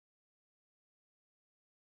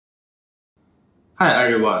Hi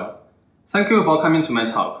everyone, thank you for coming to my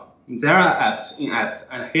talk. There are apps in apps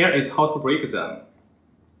and here is how to break them.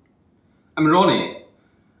 I'm Ronnie.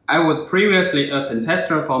 I was previously a pen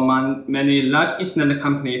tester for many large internet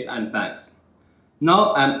companies and banks.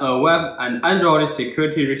 Now I'm a web and Android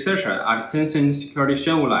security researcher at Tencent Security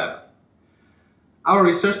Shenwu Lab. Our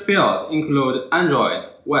research fields include Android,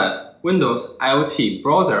 web, Windows, IoT,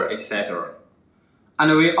 browser, etc.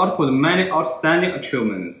 And we output many outstanding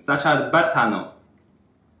achievements such as bad tunnel.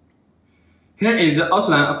 Here is the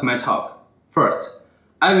outline of my talk. First,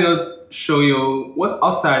 I will show you what's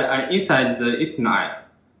outside and inside the Instant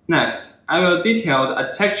app. Next, I will detail the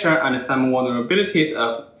architecture and some vulnerabilities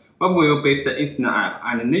of WebView-based Instant app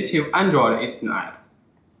and native Android Instant app.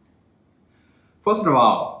 First of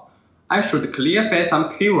all, I should clarify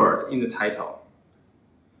some keywords in the title.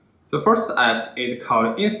 The first app is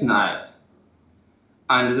called Instant apps,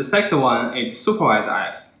 and the second one is supervised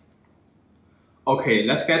apps. Okay,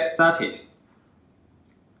 let's get started.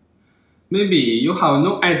 Maybe you have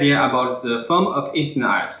no idea about the form of Instant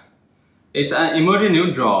apps. It's an emerging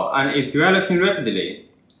new draw and is developing rapidly.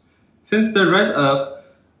 Since the rise of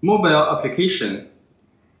mobile application,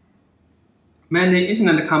 many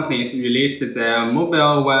internet companies released their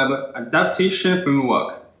mobile web adaptation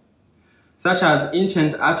framework, such as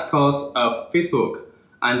Intent Articles of Facebook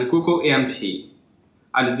and Google AMP.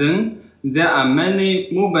 And then, there are many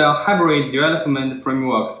mobile hybrid development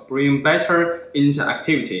frameworks bringing better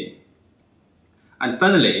interactivity. And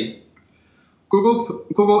finally, Google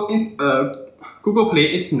Play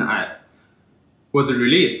Instant app was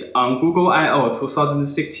released on Google I/O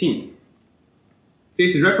 2016.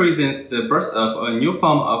 This represents the birth of a new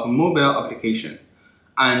form of mobile application,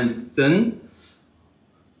 and then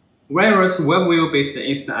various WebView-based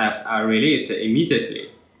Instant apps are released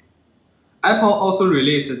immediately. Apple also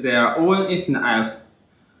released their own Instant apps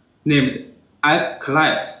named App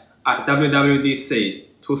Collapse at WWDC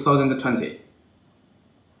 2020.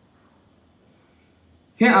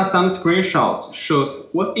 Here are some screenshots shows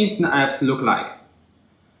what Internet apps look like.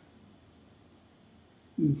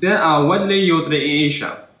 They are widely used in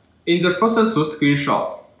Asia. In the first two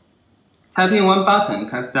screenshots, tapping one button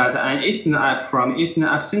can start an Instant app from Instant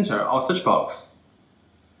App Center or search box.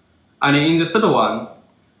 And in the third one,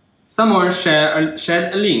 someone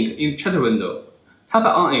shared a link in the chat window. Tap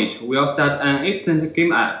on it will start an instant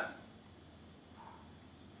game app.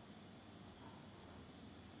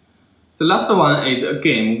 The last one is a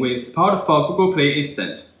game with support for Google Play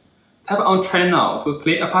Instant. Tap on Try Now to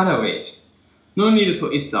play a part of it. No need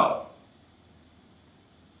to install.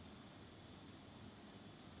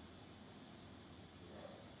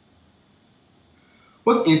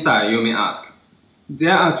 What's inside, you may ask?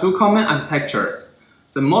 There are two common architectures.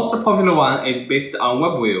 The most popular one is based on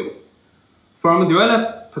WebView. From a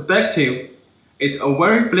developer's perspective, it's a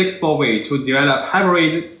very flexible way to develop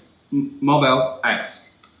hybrid mobile apps.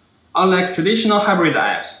 Unlike traditional hybrid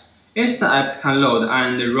apps, Instant apps can load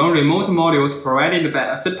and run remote modules provided by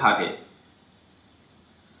a third party.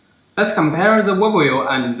 Let's compare the WebView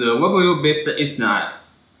and the WebView-based Instant app.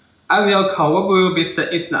 I will call WebView-based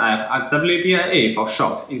Instant app as WBIA for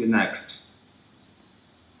short in the next.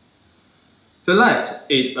 The left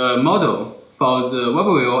is a model for the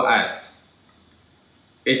WebView apps.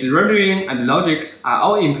 Its rendering and logics are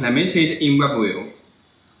all implemented in WebView,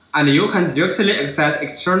 and you can directly access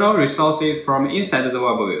external resources from inside the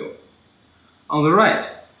WebView. On the right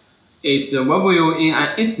is the WebView in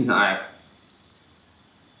an Instant app.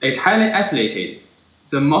 It's highly isolated.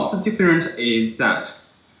 The most different is that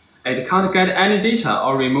it can't get any data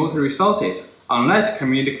or remote resources unless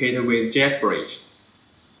communicated with JSBridge.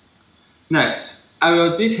 Next, I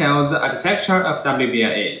will detail the architecture of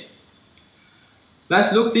WBIA.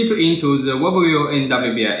 Let's look deeper into the WebView in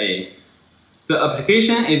WBIA. The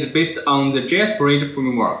application is based on the JSBridge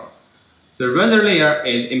framework. The render layer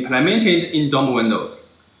is implemented in DOM windows.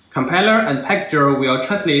 Compiler and packager will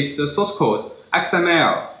translate the source code,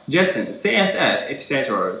 XML, JSON, CSS,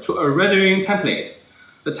 etc. to a rendering template.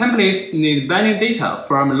 The template needs binding data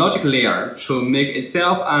from logic layer to make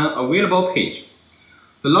itself an available page.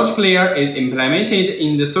 The logic layer is implemented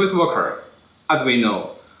in the service worker. As we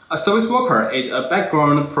know, a service worker is a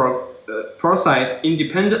background process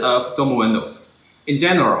independent of DOM windows. In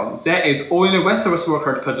general, there is only one service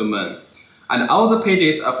worker per domain, and all the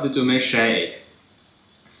pages of the domain share it.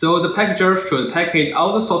 So the packager should package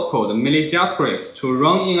all the source code, mainly JavaScript, to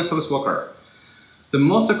run in a service worker. The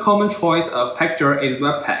most common choice of packager is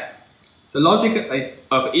Webpack. The logic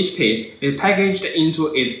of each page is packaged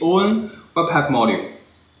into its own Webpack module.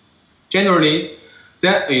 Generally,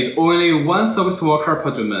 there is only one service worker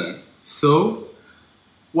per domain, so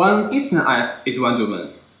One instant app is one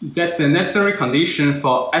domain. That's a necessary condition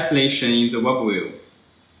for isolation in the web view.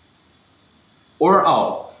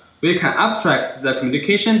 Overall, we can abstract the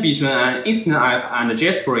communication between an instant app and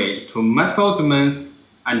JSBridge to multiple domains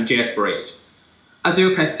and JSBridge. As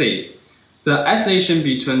you can see, the isolation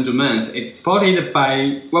between domains is supported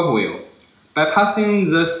by WebView. Bypassing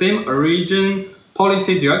the same origin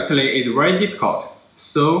policy directly is very difficult,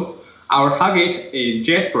 so our target is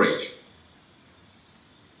JSBridge.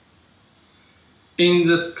 In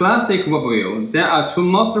the classic WebView, there are two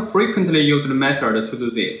most frequently used methods to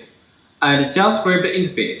do this: add JavaScript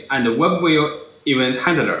interface and WebView event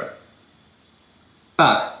handler.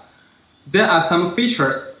 But there are some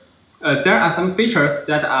features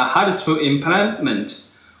that are hard to implement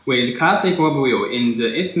with classic WebView in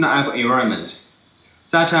the instant app environment,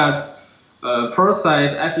 such as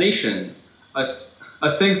process isolation,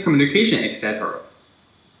 async communication, etc.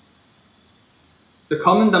 The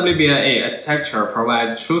common WBIA architecture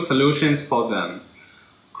provides two solutions for them: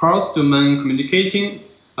 cross-domain communication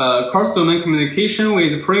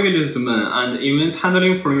with privileged domain and event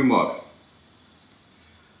handling framework.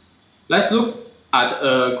 Let's look at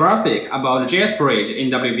a graphic about JSBridge in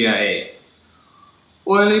WBIA.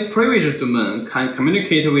 Only privileged domain can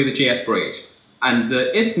communicate with JSBridge, and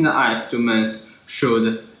the instant app domains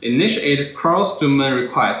should initiate cross-domain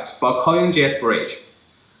requests for calling JSBridge.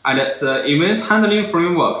 And the event handling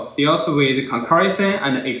framework deals with comparison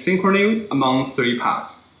and asynchrony among three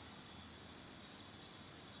paths.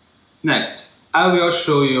 Next, I will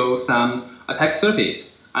show you some attack surface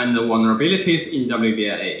and vulnerabilities in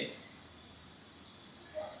WBIA.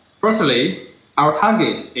 Firstly, our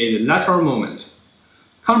target is lateral movement,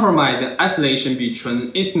 compromising isolation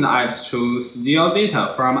between instant apps to steal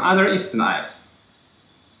data from other instant apps.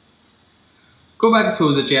 Go back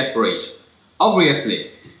to the JSBridge. Obviously,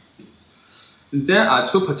 there are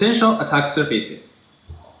two potential attack surfaces.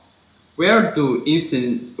 Where do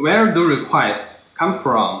requests come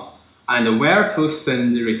from, and where to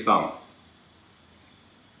send the response?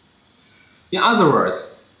 In other words,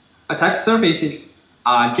 attack surfaces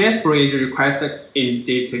are JSBridge request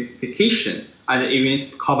identification and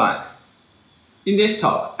event callback. In this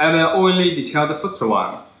talk, I will only detail the first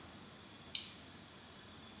one.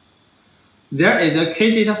 There is a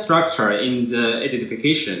key data structure in the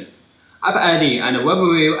identification, app ID and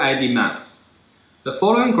WebView ID map. The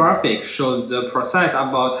following graphic shows the process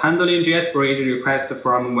about handling JSBridge requests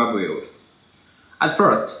from WebViews. At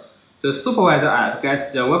first, the supervisor app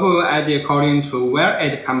gets the WebView ID according to where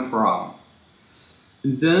it comes from.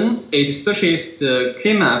 Then it searches the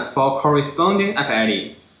key map for corresponding app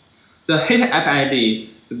ID. The hit app ID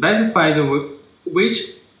specifies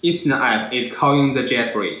which instant app is calling the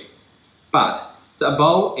JSBridge. But the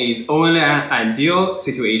above is only an ideal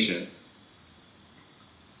situation.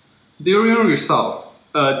 During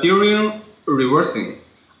reversing,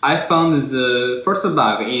 I found the first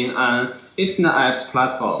bug in an instant apps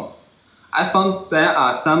platform. I found there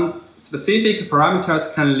are some specific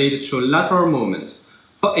parameters can lead to lateral movement.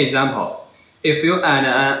 For example, if you add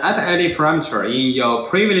an app ID parameter in your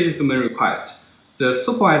privileged domain request, the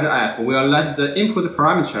supervisor app will let the input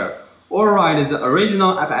parameter override the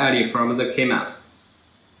original app ID from the key map.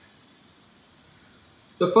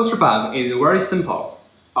 The first bug is very simple.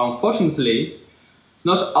 Unfortunately,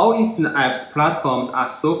 not all instant apps platforms are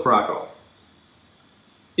so fragile.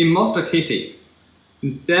 In most cases,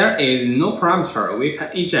 there is no parameter we can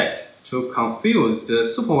inject to confuse the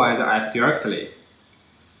supervisor app directly.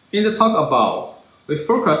 In the talk above, we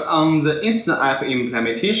focus on the instant app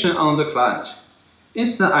implementation on the client,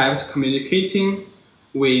 instant apps communicating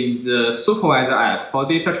with the supervisor app for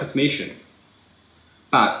data transmission.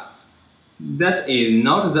 But that is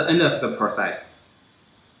not the end of the process.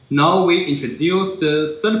 Now we introduce the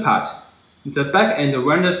third part, the backend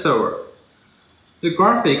render server. The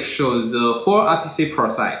graphic shows the whole RPC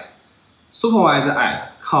process. Supervisor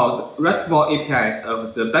app calls RESTful APIs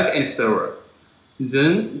of the backend server,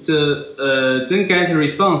 then get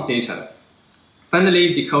response data.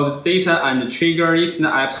 Finally, decode data and trigger instant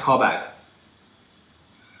apps callback.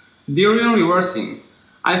 During reversing,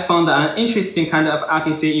 I found an interesting kind of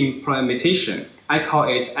RPC implementation. I call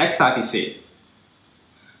it XRPC.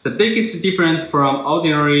 The biggest difference from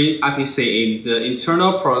ordinary RPC is the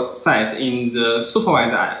internal process in the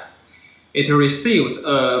supervisor app. It receives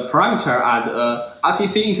a parameter as a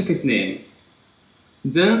RPC interface name.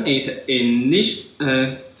 Then it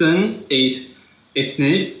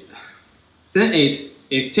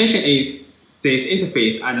instantiates this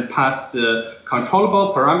interface and passes the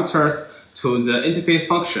controllable parameters to the interface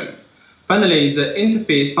function. Finally, the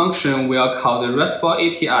interface function will call the RESTful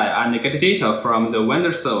API and get data from the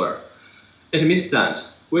vendor server. It means that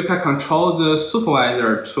we can control the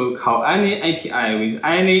supervisor to call any API with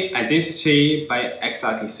any identity by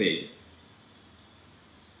XRPC.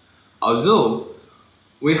 Although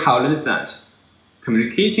we have learned that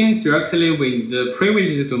communicating directly with the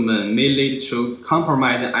privileged domain may lead to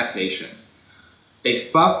compromise and isolation, it's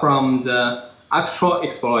far from the actual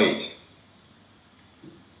exploit.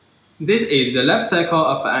 This is the life cycle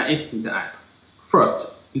of an instant app.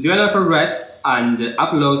 First, developer writes and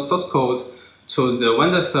uploads source codes to the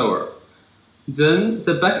vendor server. Then,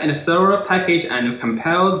 the backend server package and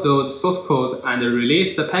compile those source codes and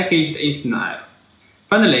release the packaged instant app.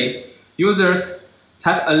 Finally, users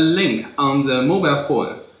tap a link on the mobile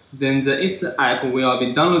phone. Then the instant app will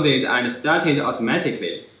be downloaded and started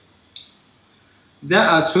automatically. There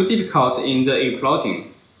are two difficulties in the exploiting.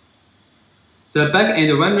 The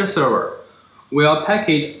backend vendor server will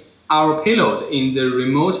package our payload in the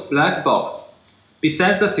remote black box.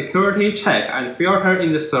 Besides the security check and filter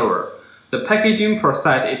in the server, the packaging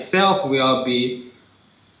process itself will be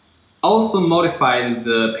also modify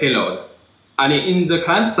the payload. And in the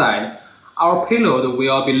client side, our payload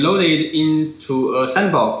will be loaded into a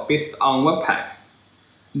sandbox based on Webpack.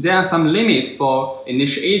 There are some limits for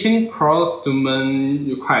initiating cross-domain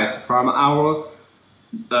requests from our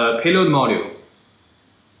payload module.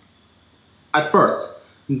 At first,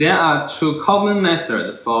 there are two common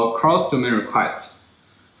methods for cross-domain requests: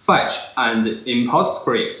 fetch and import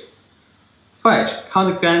scripts. Fetch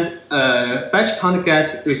can't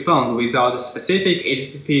get response without specific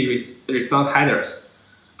HTTP response headers,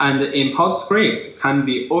 and import scripts can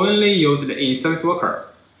be only used in service worker.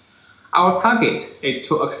 Our target is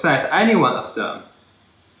to access any one of them,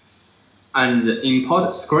 and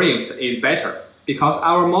import scripts is better, because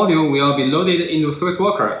our module will be loaded into service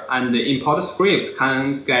worker and the import scripts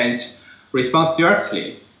can get response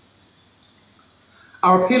directly.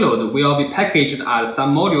 Our payload will be packaged as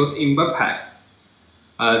some modules in Webpack.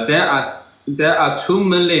 There are two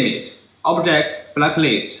main limits: objects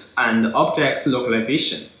blacklist and objects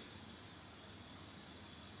localization.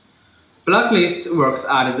 Blacklist works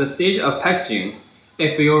at the stage of packaging.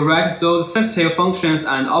 If you write those sensitive functions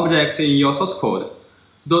and objects in your source code,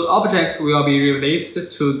 those objects will be released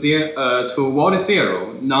to world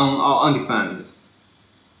 0, none or undefined.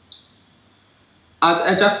 As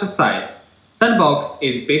I just said, Sandbox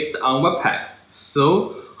is based on Webpack,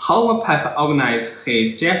 so how Webpack organizes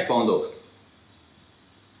his JS bundles?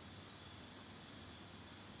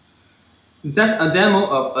 That's a demo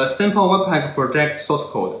of a simple Webpack project source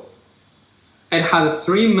code. It has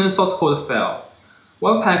three main source code files: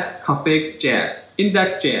 Webpack config.js,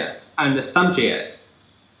 index.js, and sum.js.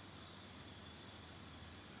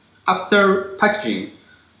 After packaging,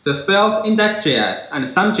 the files index.js and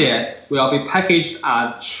sum.js will be packaged as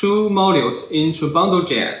two modules into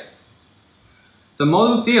bundle.js. The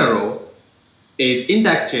module 0 is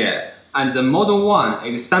index.js and the module 1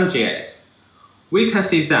 is sum.js. We can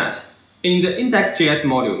see that in the index.js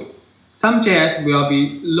module, sum.js will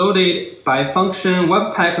be loaded by function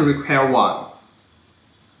webpack require 1.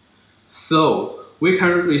 So we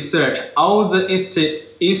can research all the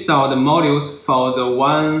installed modules for the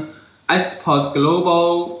one export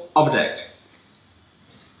global object.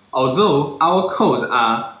 Although our codes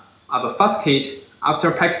are obfuscated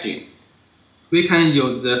after packaging, we can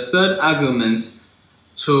use the third argument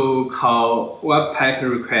to call webpack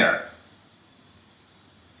require.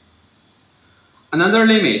 Another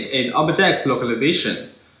limit is object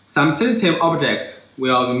localization. Some sensitive objects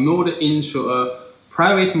will be moved into a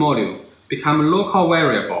private module, become local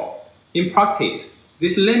variable. In practice,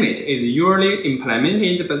 this limit is usually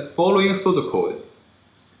implemented by following pseudocode.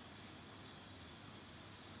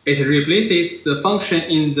 It replaces the function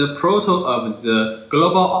in the proto of the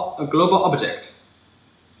global object.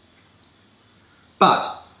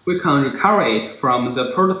 But we can recover it from the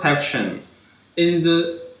prototype chain. In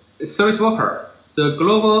the service worker, the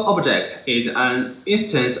global object is an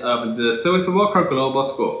instance of the service worker global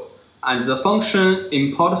scope, and the function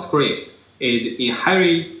import script is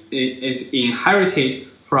inherited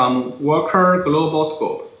from worker global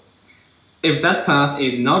scope. If that class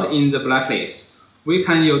is not in the blacklist, we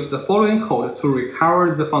can use the following code to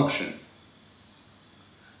recover the function.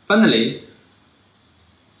 Finally,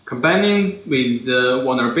 combining with the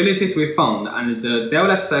vulnerabilities we found and the dev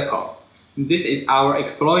life cycle, this is our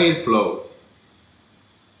exploit flow.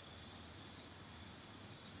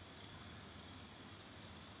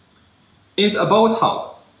 In the About talk,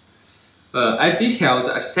 I detailed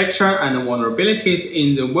the architecture and vulnerabilities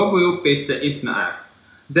in the WebView-based instant app.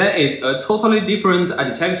 That is a totally different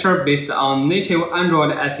architecture based on native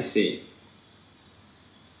Android IPC.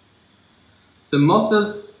 The most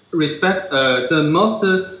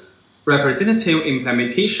representative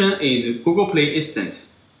implementation is Google Play Instant.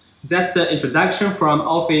 That's the introduction from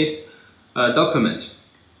Office document.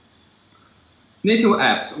 Native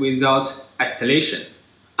apps without installation,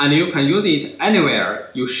 and you can use it anywhere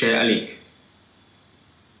you share a link.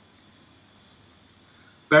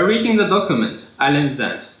 By reading the document, I learned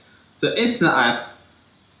that the Instant app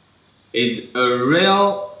is a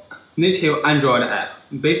real native Android app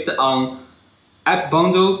based on app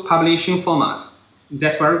bundle publishing format.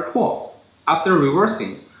 That's very cool. After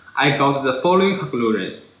reversing, I got the following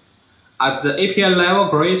conclusions. At the API level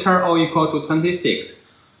greater or equal to 26,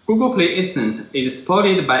 Google Play Instant is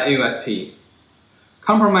supported by AOSP.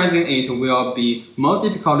 Compromising it will be more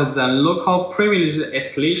difficult than local privilege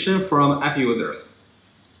escalation from app users.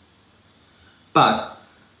 But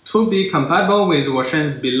to be compatible with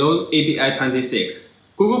versions below API 26,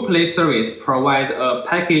 Google Play Service provides a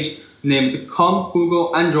package named COM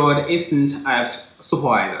Google Android Instant Apps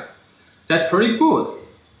Supervisor. That's pretty good.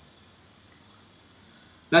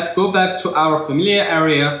 Let's go back to our familiar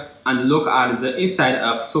area and look at the inside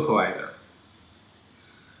of Supervisor.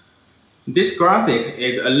 This graphic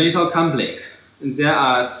is a little complex. There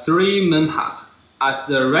are three main parts. At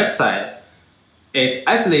the right side is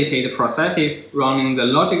isolated processes running the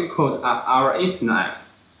logic code of our instant apps.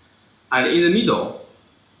 And in the middle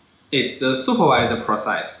is the supervisor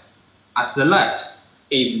process. At the left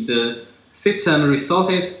is the system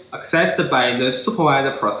resources accessed by the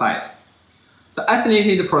supervisor process. The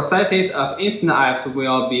isolated processes of instant apps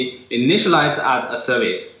will be initialized as a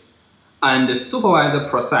service, and the supervisor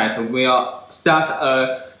process will start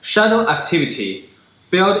a shadow activity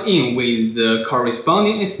filled in with the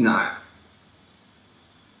corresponding instant app.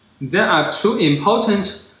 There are two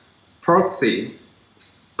important proxies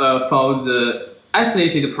for the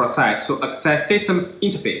isolated process to access system's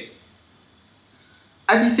interface.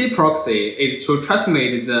 IPC proxy is to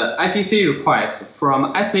transmit the IPC request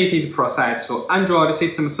from isolated process to Android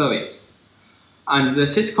system service, and the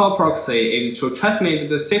syscall proxy is to transmit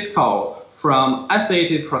the syscall from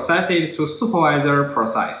isolated processes to supervisor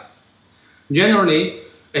process. Generally,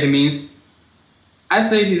 it means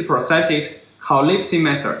isolated processes call libc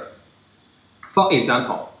method. For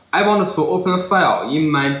example, I want to open a file in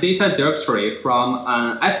my data directory from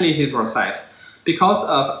an isolated process. Because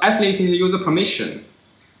of isolated user permission,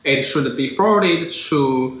 it should be forwarded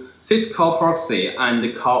to syscall proxy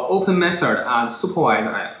and call open method as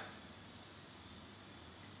supervisor app.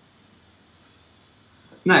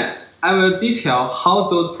 Next, I will detail how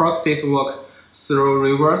those proxies work through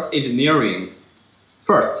reverse engineering.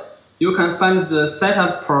 First, you can find the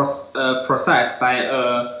setup process by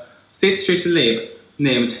a syslib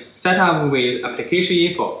named setup with application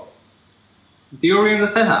info. During the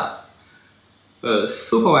setup, a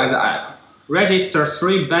supervisor app registers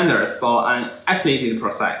three binders for an isolated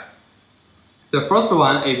process. The first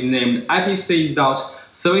one is named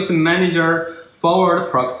ipc.servicemanager_forward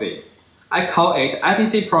proxy. I call it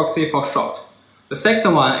IPC proxy for short. The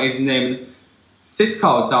second one is named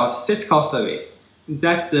syscall.syscallservice.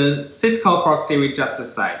 That's the syscall proxy we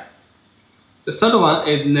just said. The third one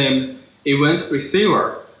is named event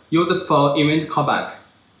receiver, used for event callback.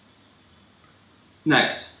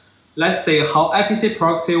 Next, let's see how IPC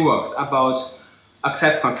proxy works about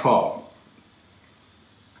access control.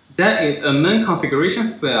 There is a main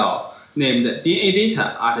configuration file named DNA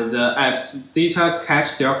data at the app's data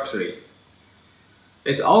cache directory.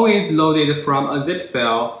 It's always loaded from a zip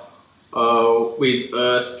file with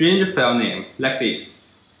a strange file name, like this.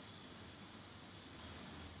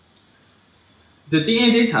 The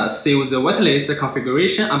DNA data saves the whitelist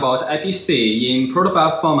configuration about IPC in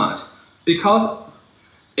protobuf format because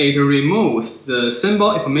it removes the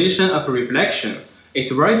symbol information of reflection.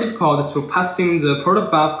 It's very difficult to pass in the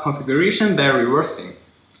protobuf configuration by reversing.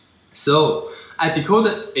 So I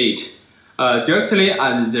decoded it directly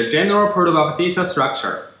at the general protobuf data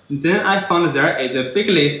structure. Then I found there is a big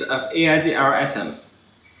list of AIDR items.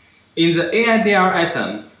 In the AIDR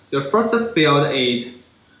item, the first field is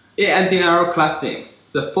AIDR class name.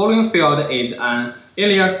 The following field is an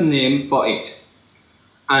alias name for it.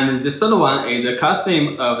 And the third one is the class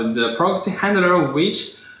name of the proxy handler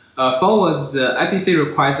which forwards the IPC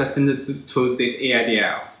request sent to this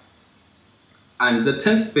AIDL. And the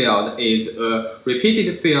 10th field is a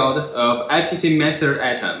repeated field of IPC method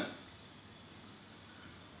item.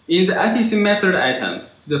 In the IPC method item,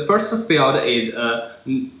 the first field is a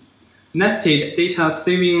nested data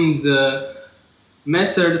saving the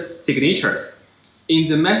method's signatures. In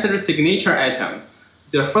the method signature item,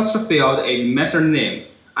 The first field is method name,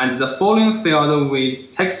 and the following field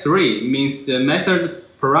with tag 3 means the method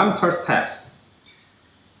parameter steps.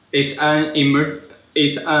 It's an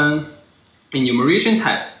enumeration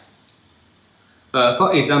text.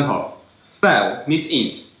 For example, 5 means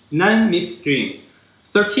int, 9 means string,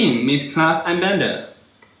 13 means class abandoned,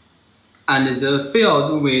 and the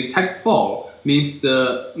field with tag 4 means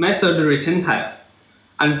the method return type.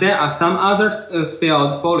 And there are some other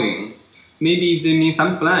fields following. Maybe they mean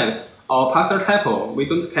some flags or parser typo we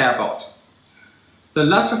don't care about. The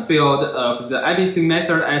last field of the IPC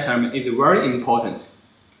method item is very important.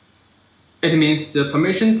 It means the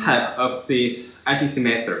permission type of this IPC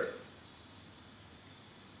method.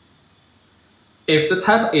 If the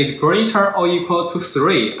type is greater or equal to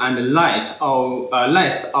 3 and less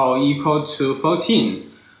or equal to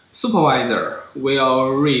 14, supervisor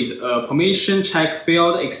will raise a permission check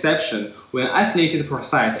field exception when isolated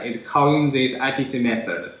process is calling this IPC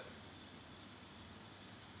method.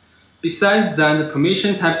 Besides that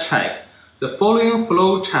permission type check, the following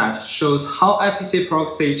flowchart shows how IPC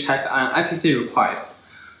proxy check an IPC request.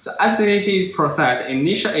 The isolated process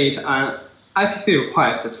initiates an IPC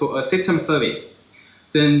request to a system service.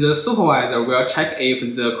 Then the supervisor will check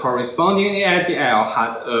if the corresponding AIDL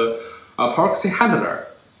has a proxy handler.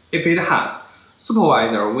 If it has,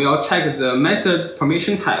 supervisor will check the method's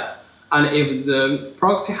permission type, and if the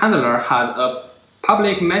proxy handler has a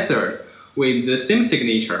public method with the same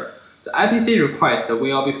signature, the IPC request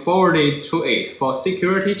will be forwarded to it for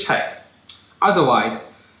security check. Otherwise,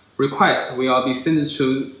 request will be sent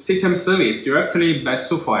to system service directly by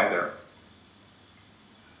supervisor.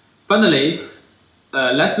 Finally,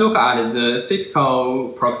 let's look at the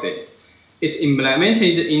syscall proxy. It's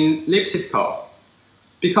implemented in libsyscall.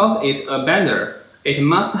 Because it's a banner, it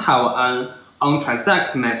must have an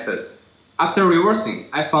onTransact method. After reversing,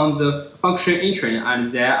 I found the function entry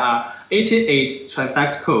and there are 88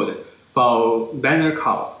 transact code for banner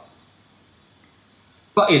call.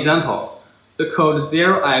 For example, the code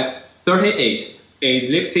 0x38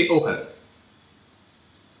 is libc open.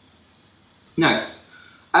 Next,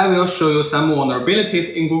 I will show you some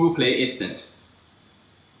vulnerabilities in Google Play Instant.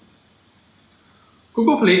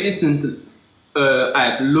 Google Play Instant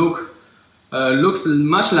app looks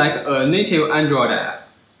much like a native Android app,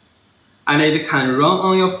 and it can run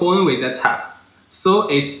on your phone with a tap, so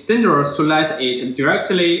it's dangerous to let it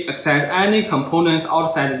directly access any components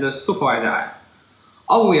outside the supervisor app.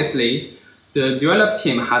 Obviously, the develop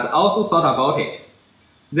team has also thought about it.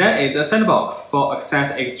 There is a sandbox for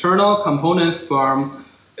access external components from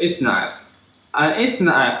instant apps. An instant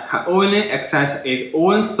app can only access its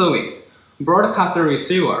own service, broadcaster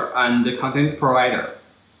receiver, and content provider.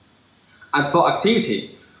 As for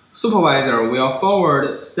activity, supervisor will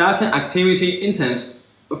forward starting activity intents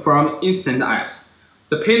from instant apps.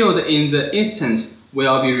 The payload in the intent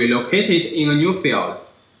will be relocated in a new field.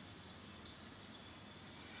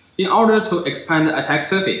 In order to expand the attack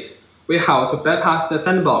surface, we have to bypass the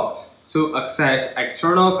sandbox to access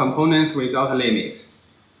external components without limits.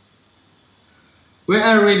 When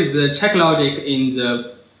I read the check logic in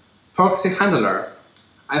the proxy handler,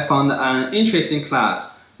 I found an interesting class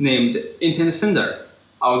named intentSender.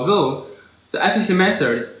 Although the IPC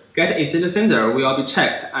method getInstantSender will be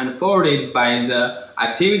checked and forwarded by the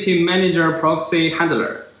activity manager proxy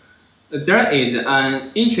handler, there is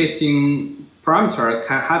an interesting parameter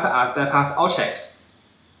can help us bypass all checks.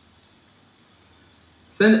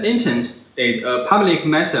 SendIntent is a public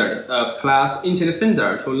method of class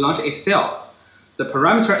intentSender to launch itself. The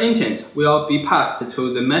parameter intent will be passed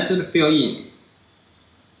to the method fill-in.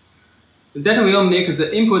 That will make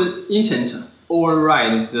the input intent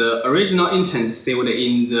override the original intent saved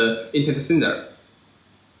in the intentSender.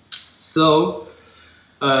 So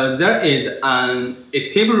there is an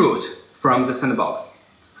escape route from the sandbox.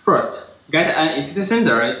 First, get an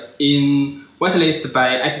intentSender in whitelist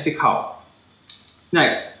by IPC call.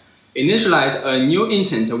 Next, initialize a new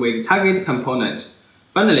intent with target component.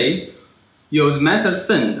 Finally, use method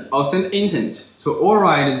send or SendIntent to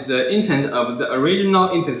override the intent of the original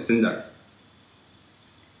intentSender.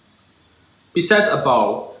 Besides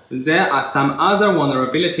above, there are some other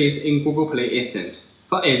vulnerabilities in Google Play Instant.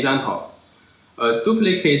 For example, a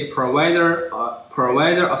duplicate provider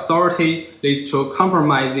authority leads to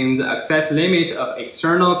compromising the access limit of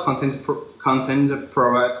external content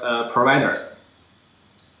providers.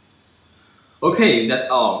 Okay, that's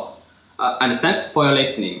all. And thanks for your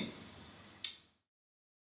listening.